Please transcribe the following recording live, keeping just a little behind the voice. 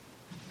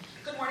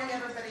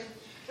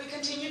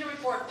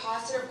report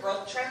positive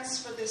growth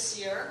trends for this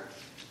year.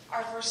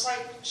 Our first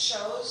slide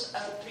shows a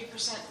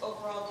 3%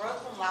 overall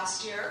growth from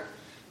last year.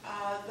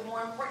 The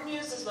more important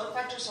news is load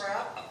factors are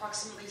up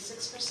approximately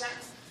 6%.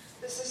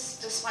 This is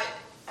despite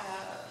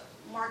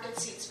market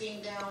seats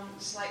being down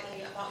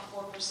slightly, about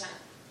 4%.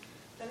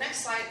 The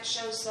next slide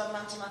shows the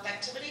month-to-month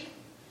activity.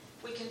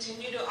 We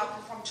continue to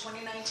outperform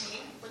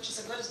 2019, which is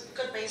a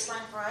good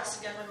baseline for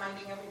us. Again,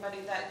 reminding everybody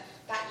that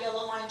that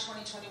yellow line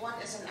 2021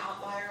 is an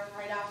outlier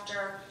right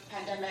after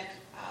pandemic.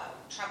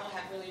 Travel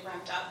had really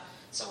ramped up.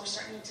 So we're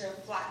starting to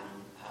flatten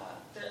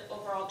the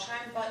overall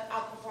trend, but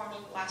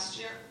outperforming last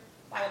year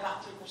by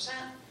about 3%.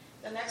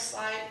 The next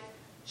slide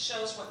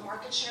shows what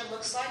market share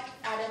looks like.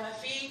 At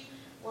MFE,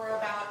 we're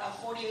about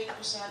a 48%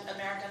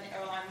 American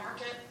airline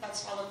market.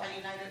 That's followed by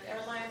United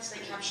Airlines. They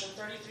capture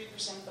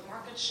 33% of the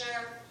market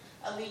share.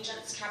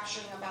 Allegiant's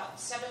capturing about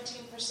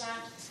 17%,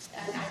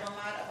 and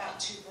Idomat about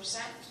 2%.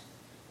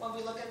 When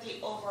we look at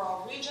the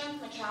overall region,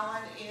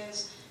 Macallan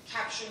is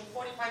capturing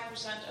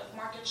 45% of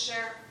market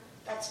share.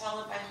 That's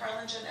followed by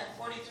Harlingen at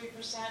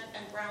 43%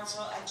 and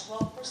Brownsville at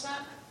 12%.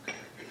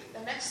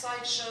 The next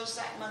slide shows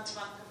that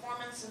month-to-month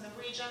performance in the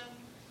region.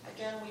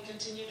 Again, we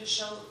continue to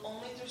show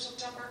only through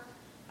September,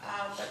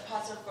 but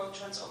positive growth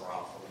trends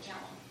overall for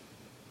Macallan.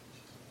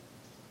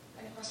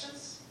 Any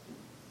questions?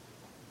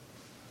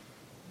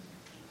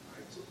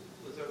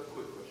 Let's have a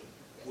quick question.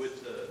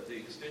 With the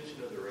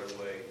extension of the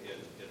runway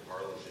in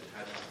Harlingen,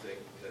 how do you think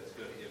that's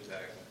going to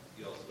impact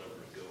y'all's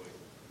numbers going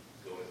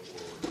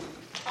forward?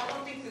 I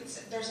don't think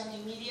there's an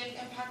immediate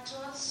impact to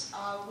us.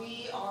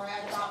 We are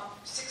at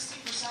about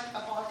 60%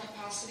 of our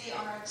capacity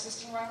on our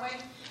existing runway,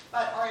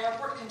 but our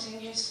airport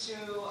continues to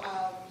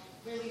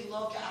really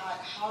look at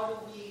how do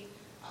we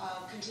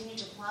continue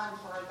to plan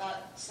for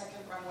that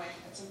second runway.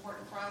 It's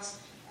important for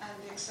us, and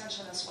the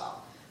extension as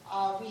well.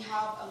 We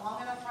have a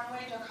long enough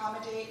runway to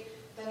accommodate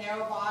the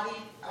narrow-body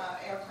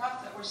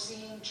aircraft that we're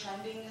seeing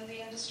trending in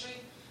the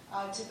industry.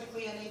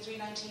 Typically, an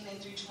A319,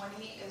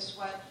 A320 is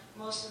what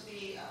most of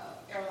the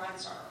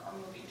airlines are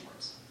moving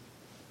towards.